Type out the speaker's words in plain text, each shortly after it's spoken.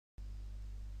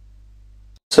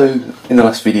So in the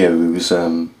last video we was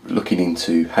looking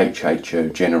into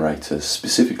HHO generators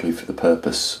specifically for the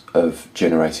purpose of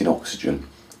generating oxygen,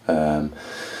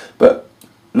 but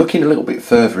looking a little bit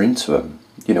further into them,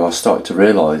 I started to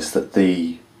realise that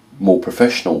the more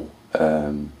professional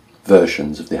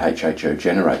versions of the HHO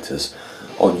generators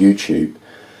on YouTube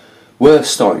were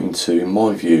starting to, in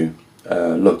my view,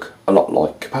 look a lot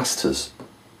like capacitors,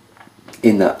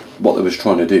 in that what they was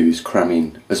trying to do is cram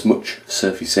in as much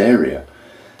surface area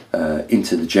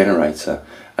into the generator,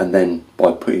 and then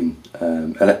by putting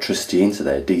electricity into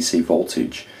there, DC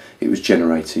voltage, it was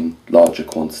generating larger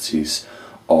quantities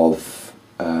of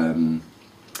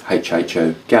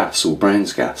HHO gas or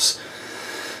Brown's gas.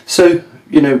 So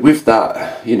with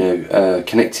that,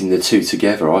 connecting the two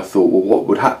together, I thought, well, what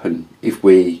would happen if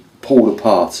we pulled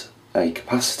apart a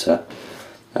capacitor?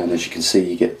 And as you can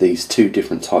see, you get these two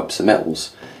different types of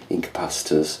metals in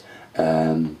capacitors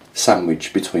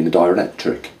sandwiched between a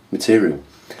dielectric material.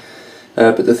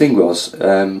 But the thing was,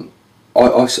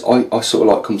 I sort of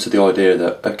like come to the idea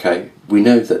that, okay, we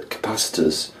know that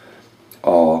capacitors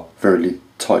are very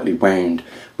tightly wound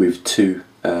with two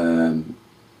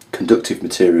conductive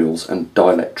materials and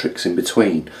dielectrics in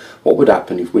between. What would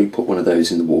happen if we put one of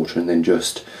those in the water and then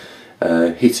just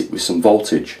hit it with some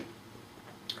voltage?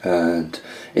 And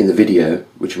in the video,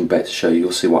 which I'm about to show you,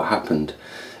 you'll see what happened.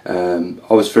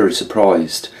 I was very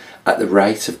surprised at the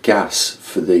rate of gas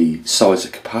for the size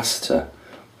of capacitor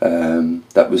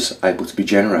that was able to be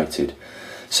generated.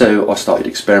 So I started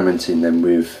experimenting then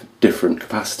with different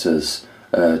capacitors,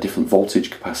 different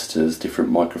voltage capacitors, different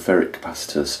microfarad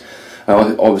capacitors.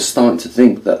 I was starting to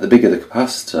think that the bigger the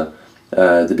capacitor,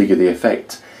 the bigger the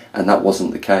effect, and that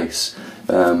wasn't the case.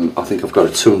 I think I've got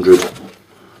a 200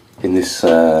 in this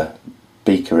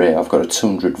beaker here. I've got a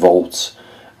 200 volts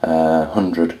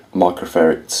 100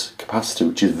 microfarads capacitor,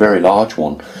 which is a very large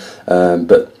one,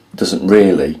 but doesn't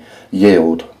really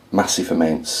yield massive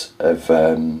amounts of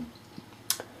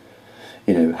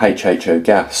HHO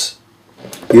gas.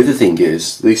 The other thing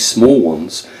is, these small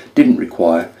ones didn't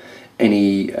require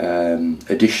any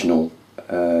additional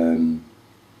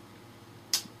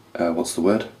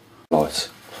light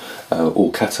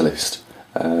or catalyst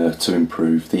to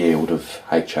improve the yield of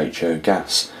HHO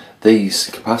gas. These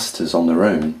capacitors on their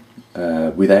own,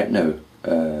 without no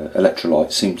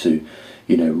electrolyte, seem to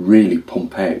really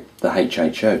pump out the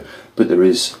HHO, but there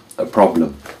is a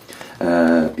problem.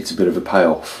 It's a bit of a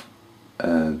payoff.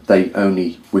 They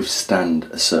only withstand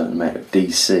a certain amount of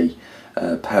DC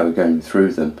power going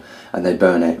through them, and they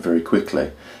burn out very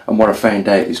quickly. And what I found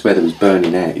out is where there was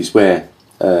burning out is where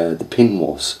the pin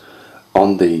was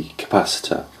on the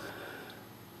capacitor.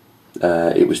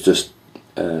 It was just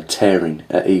tearing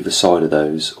at either side of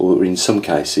those, or in some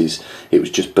cases it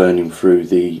was just burning through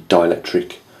the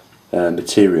dielectric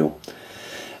material.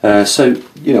 So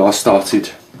I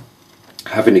started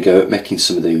having a go at making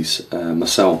some of these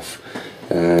myself,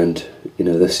 and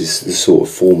this is the sort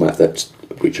of format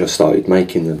which I started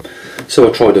making them. So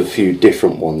I tried a few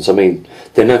different ones. I mean,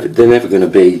 they're never going to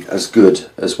be as good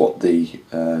as what the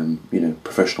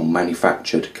professional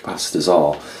manufactured capacitors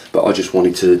are, but I just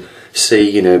wanted to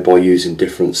see, by using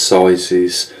different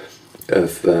sizes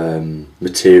of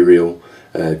material,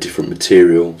 different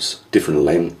materials, different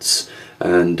lengths,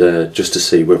 and just to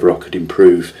see whether I could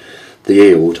improve the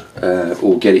yield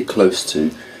or get it close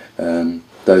to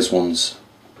those ones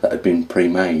that had been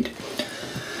pre-made.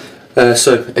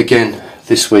 So again,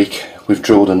 this week we've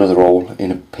drilled another hole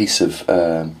in a piece of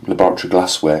laboratory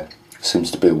glassware.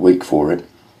 Seems to be a week for it.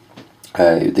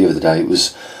 The other day it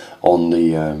was on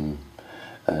the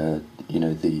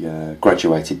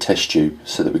graduated test tube,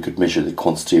 so that we could measure the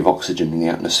quantity of oxygen in the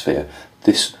atmosphere.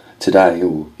 Today,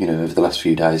 or over the last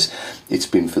few days, it's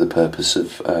been for the purpose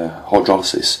of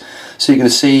hydrolysis. So you're going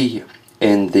to see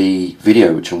in the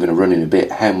video, which I'm going to run in a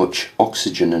bit, how much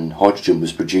oxygen and hydrogen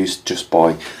was produced just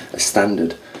by a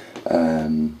standard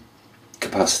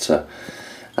capacitor.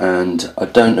 And I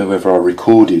don't know whether I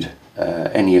recorded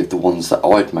any of the ones that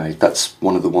I'd made. That's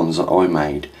one of the ones that I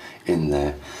made in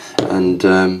there. And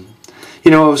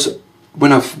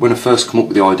when I first come up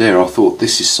with the idea, I thought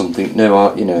this is something new.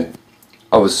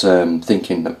 I was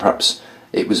thinking that perhaps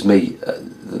it was me,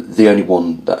 the only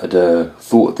one that had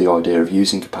thought of the idea of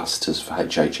using capacitors for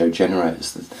HHO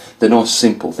generators. The nice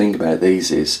simple thing about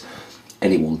these is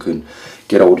anyone can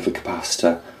get hold of a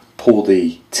capacitor, pull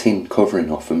the tin covering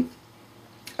off them,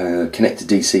 connect a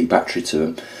DC battery to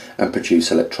them, and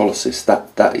produce electrolysis.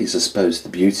 That is, I suppose, the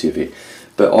beauty of it.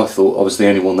 But I thought I was the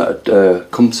only one that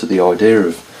had come to the idea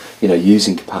of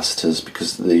using capacitors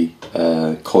because of the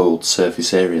coiled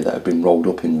surface area that had been rolled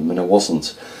up in them, and I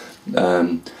wasn't.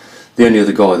 The The only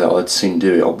other guy that I'd seen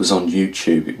do it was on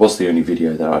YouTube. It was the only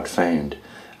video that I'd found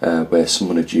where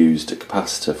someone had used a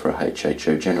capacitor for a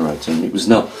HHO generator, and it was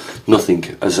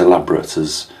nothing as elaborate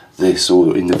as this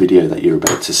or in the video that you're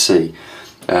about to see.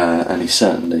 And he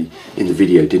certainly in the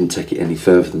video didn't take it any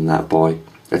further than that by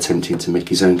attempting to make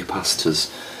his own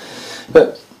capacitors.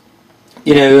 But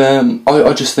you know,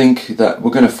 I just think that we're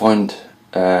going to find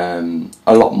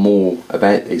a lot more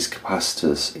about these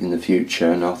capacitors in the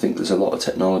future, and I think there's a lot of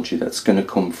technology that's going to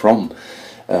come from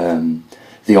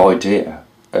the idea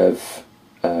of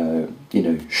you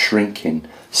know, shrinking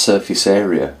surface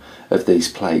area of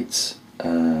these plates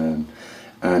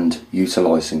and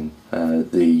utilising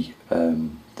the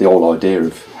whole idea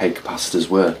of how capacitors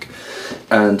work.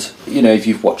 And you know, if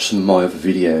you've watched some of my other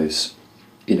videos,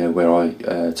 you know, where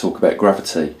I talk about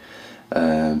gravity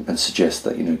and suggest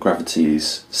that, you know, gravity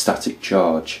is static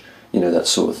charge, you know, that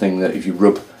sort of thing, that if you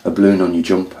rub a balloon on your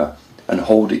jumper and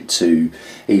hold it to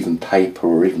even paper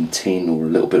or even tin or a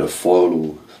little bit of foil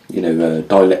or, you know,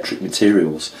 dielectric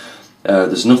materials,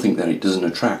 there's nothing that it doesn't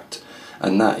attract.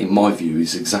 And that, in my view,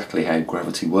 is exactly how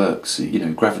gravity works. You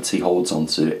know, gravity holds on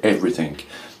to everything,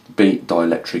 be it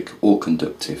dielectric or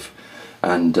conductive.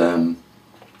 And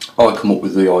I come up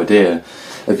with the idea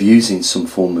of using some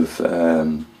form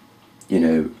of you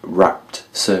know, wrapped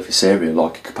surface area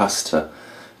like a capacitor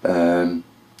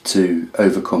to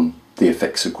overcome the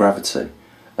effects of gravity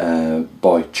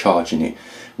by charging it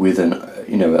with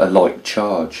you know, a like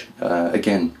charge.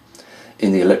 Again,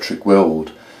 in the electric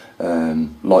world,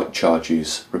 like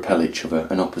charges repel each other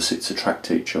and opposites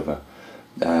attract each other.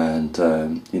 And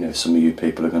you know, some of you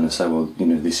people are going to say, well, you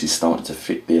know, this is starting to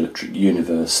fit the electric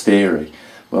universe theory.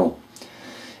 Well,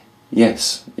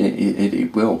 yes,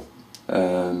 it will.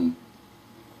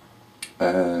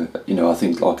 You know, I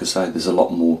think, like I say, there's a lot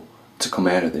more to come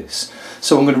out of this.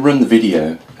 So I'm going to run the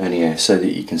video anyhow so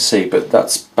that you can see, but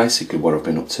that's basically what I've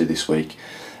been up to this week.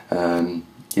 You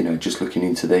know, just looking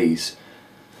into these.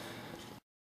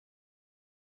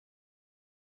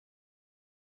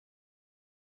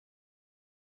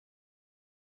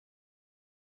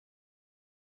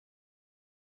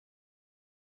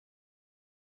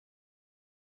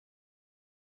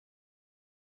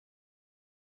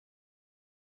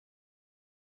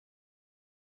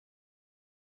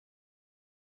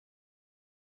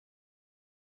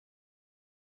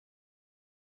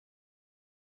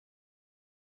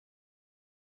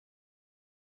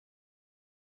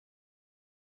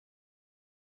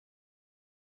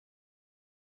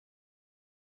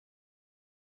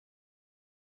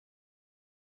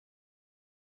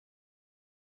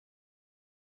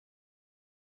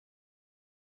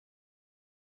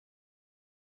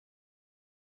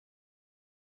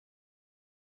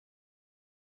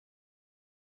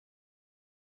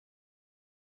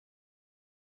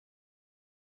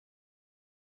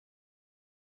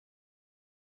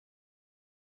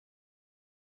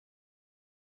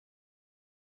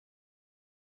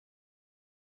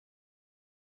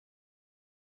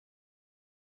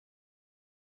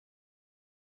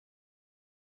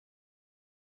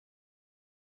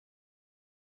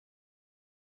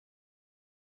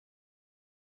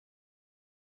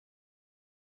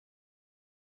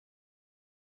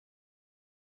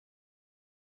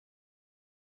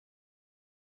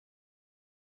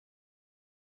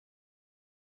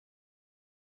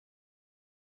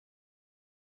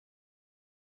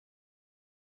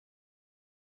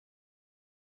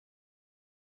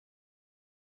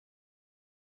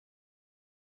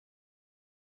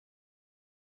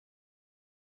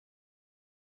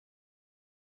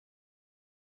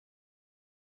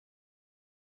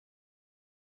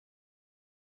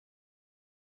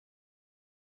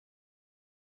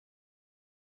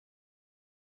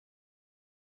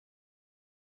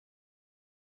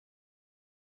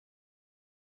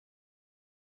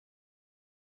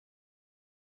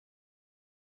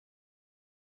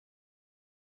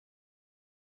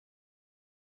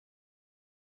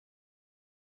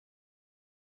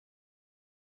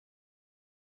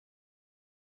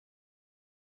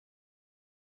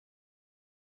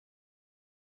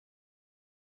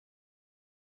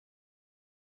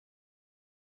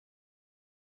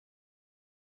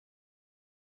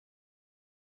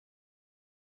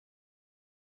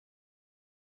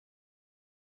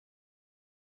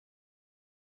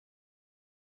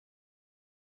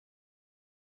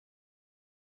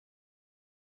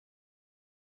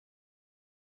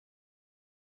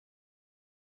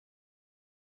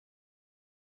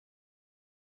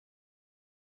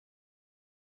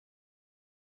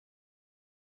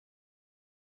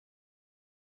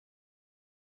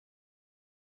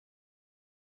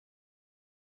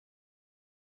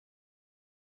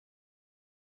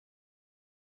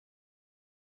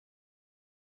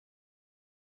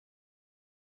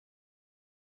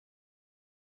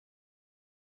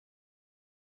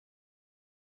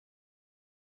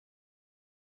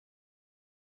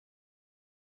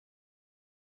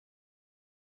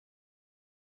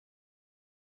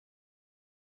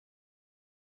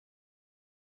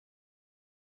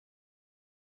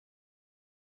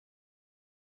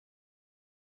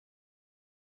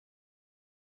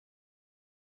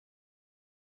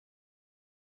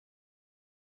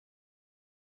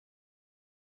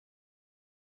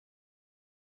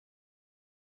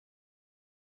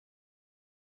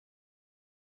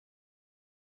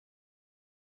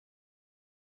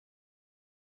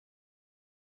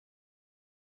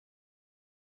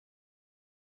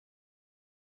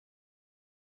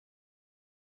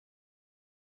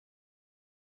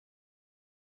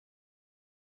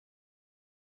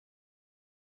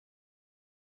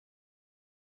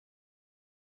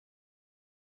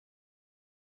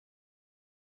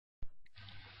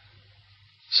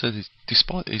 So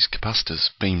despite these capacitors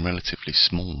being relatively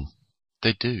small,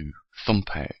 they do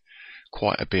thump out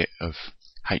quite a bit of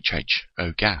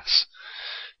HHO gas.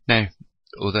 Now,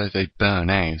 although they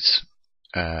burn out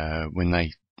when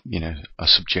they, are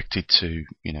subjected to,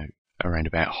 around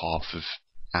about half of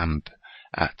amp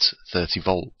at 30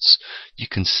 volts, you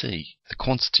can see the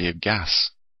quantity of gas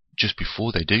just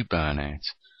before they do burn out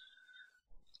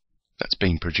that's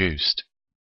being produced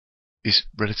is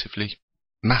relatively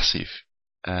massive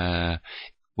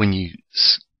when you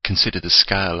consider the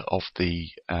scale of the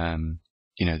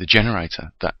the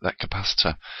generator, that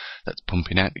capacitor that's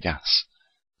pumping out the gas.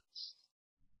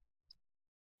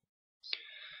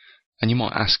 And you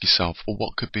might ask yourself, well,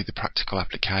 what could be the practical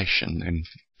application then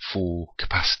for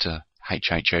capacitor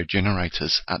HHO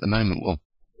generators at the moment? Well,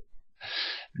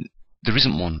 there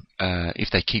isn't one if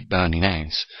they keep burning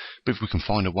out, but if we can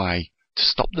find a way to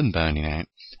stop them burning out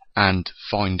and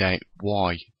find out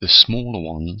why the smaller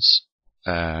ones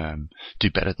do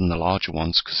better than the larger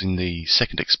ones, because in the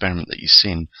second experiment that you've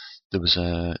seen, there was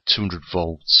a 200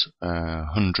 volts,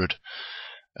 100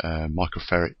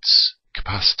 microfarads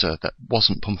capacitor that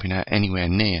wasn't pumping out anywhere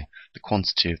near the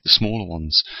quantity of the smaller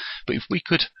ones. But if we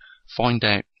could find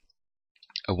out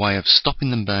a way of stopping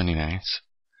them burning out,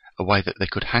 a way that they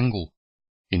could handle,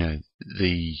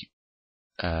 the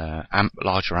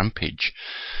larger ampage,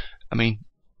 I mean,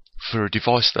 for a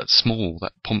device that's small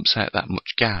that pumps out that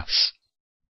much gas,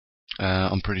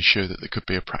 I'm pretty sure that there could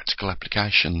be a practical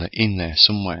application in there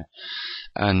somewhere.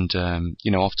 And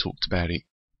I've talked about it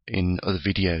in other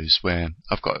videos where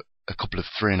I've got a couple of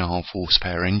 3.5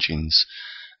 horsepower engines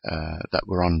that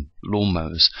were on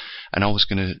lawnmowers, and I was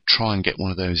going to try and get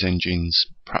one of those engines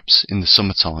perhaps in the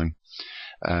summertime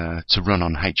to run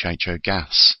on HHO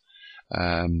gas.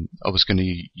 I was going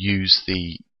to use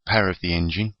the power of the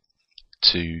engine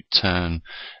to turn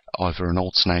either an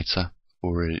alternator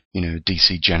or a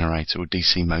DC generator or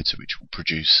DC motor, which will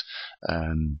produce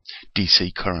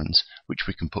DC current, which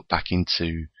we can put back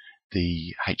into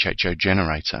the HHO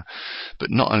generator.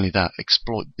 But not only that,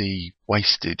 exploit the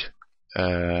wasted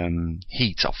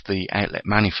heat off the outlet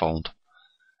manifold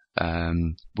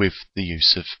with the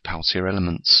use of Peltier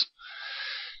elements.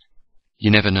 You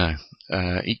never know.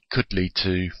 It could lead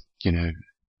to,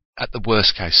 at the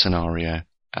worst case scenario,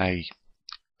 a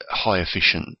high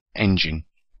efficient engine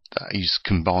that is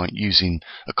combined using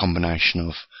a combination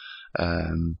of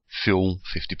fuel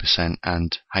 50%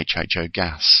 and HHO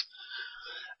gas.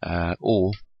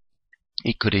 Or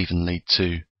it could even lead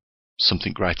to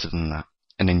something greater than that,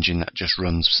 an engine that just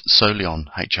runs solely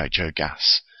on HHO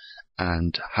gas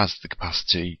and has the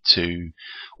capacity to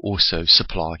also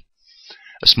supply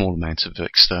a small amount of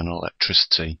external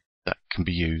electricity that can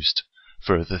be used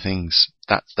for other things.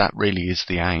 That really is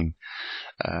the aim.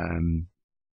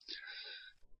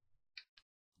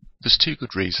 There's two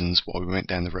good reasons why we went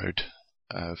down the road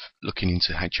of looking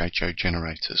into HHO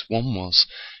generators. One was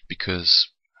because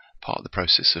part of the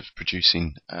process of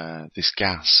producing this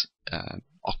gas,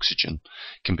 oxygen,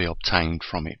 can be obtained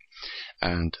from it,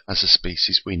 and as a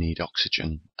species we need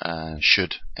oxygen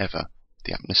should ever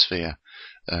the atmosphere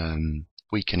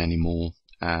weaken anymore,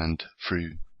 and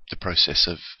through the process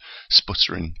of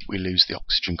sputtering we lose the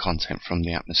oxygen content from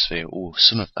the atmosphere, or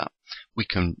some of that. We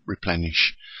can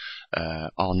replenish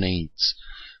our needs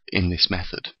in this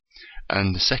method.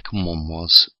 And the second one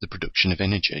was the production of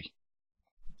energy.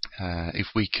 If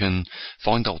we can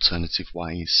find alternative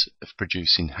ways of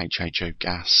producing HHO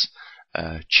gas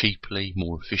cheaply,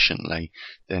 more efficiently,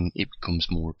 then it becomes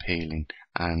more appealing,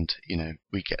 and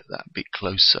we get that bit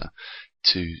closer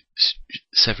to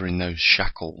severing those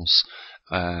shackles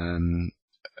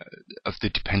of the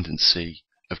dependency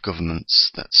of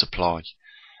governments that supply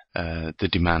the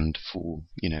demand for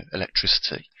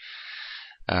electricity.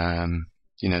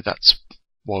 That's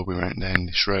why we went down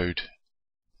this road.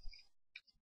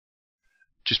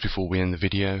 Just before we end the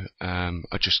video,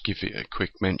 I'll just give it a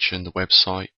quick mention. The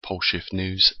website, Poleshift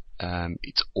News,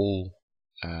 it's all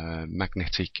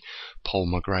magnetic pole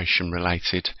migration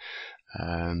related.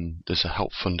 There's a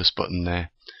help fund us button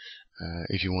there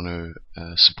if you want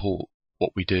to support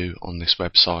what we do on this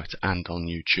website and on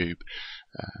YouTube.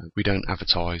 We don't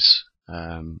advertise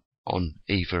on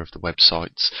either of the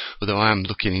websites, although I am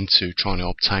looking into trying to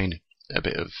obtain a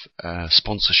bit of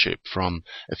sponsorship from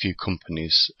a few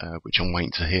companies, which I'm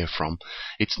waiting to hear from.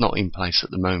 It's not in place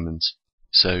at the moment,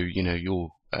 so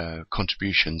your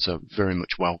contributions are very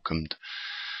much welcomed.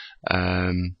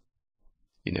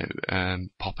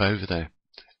 Pop over there.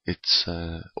 It's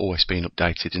always been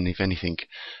updated, and if anything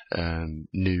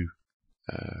new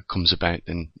comes about,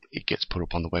 then it gets put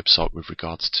up on the website with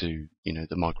regards to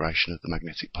the migration of the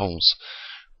magnetic poles.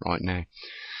 right now.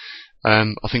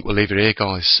 I think we'll leave it here,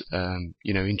 guys.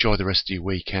 Enjoy the rest of your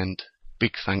weekend.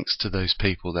 Big thanks to those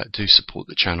people that do support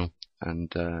the channel,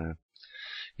 and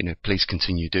please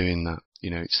continue doing that.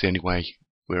 It's the only way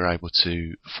we're able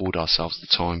to afford ourselves the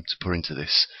time to put into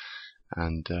this,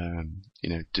 and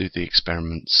do the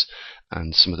experiments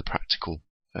and some of the practical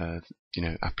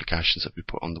applications that we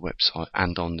put on the website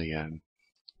and on the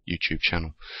YouTube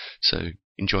channel. So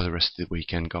enjoy the rest of the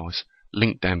weekend, guys.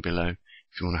 Link down below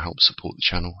if you want to help support the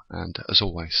channel, and as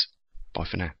always, bye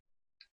for now.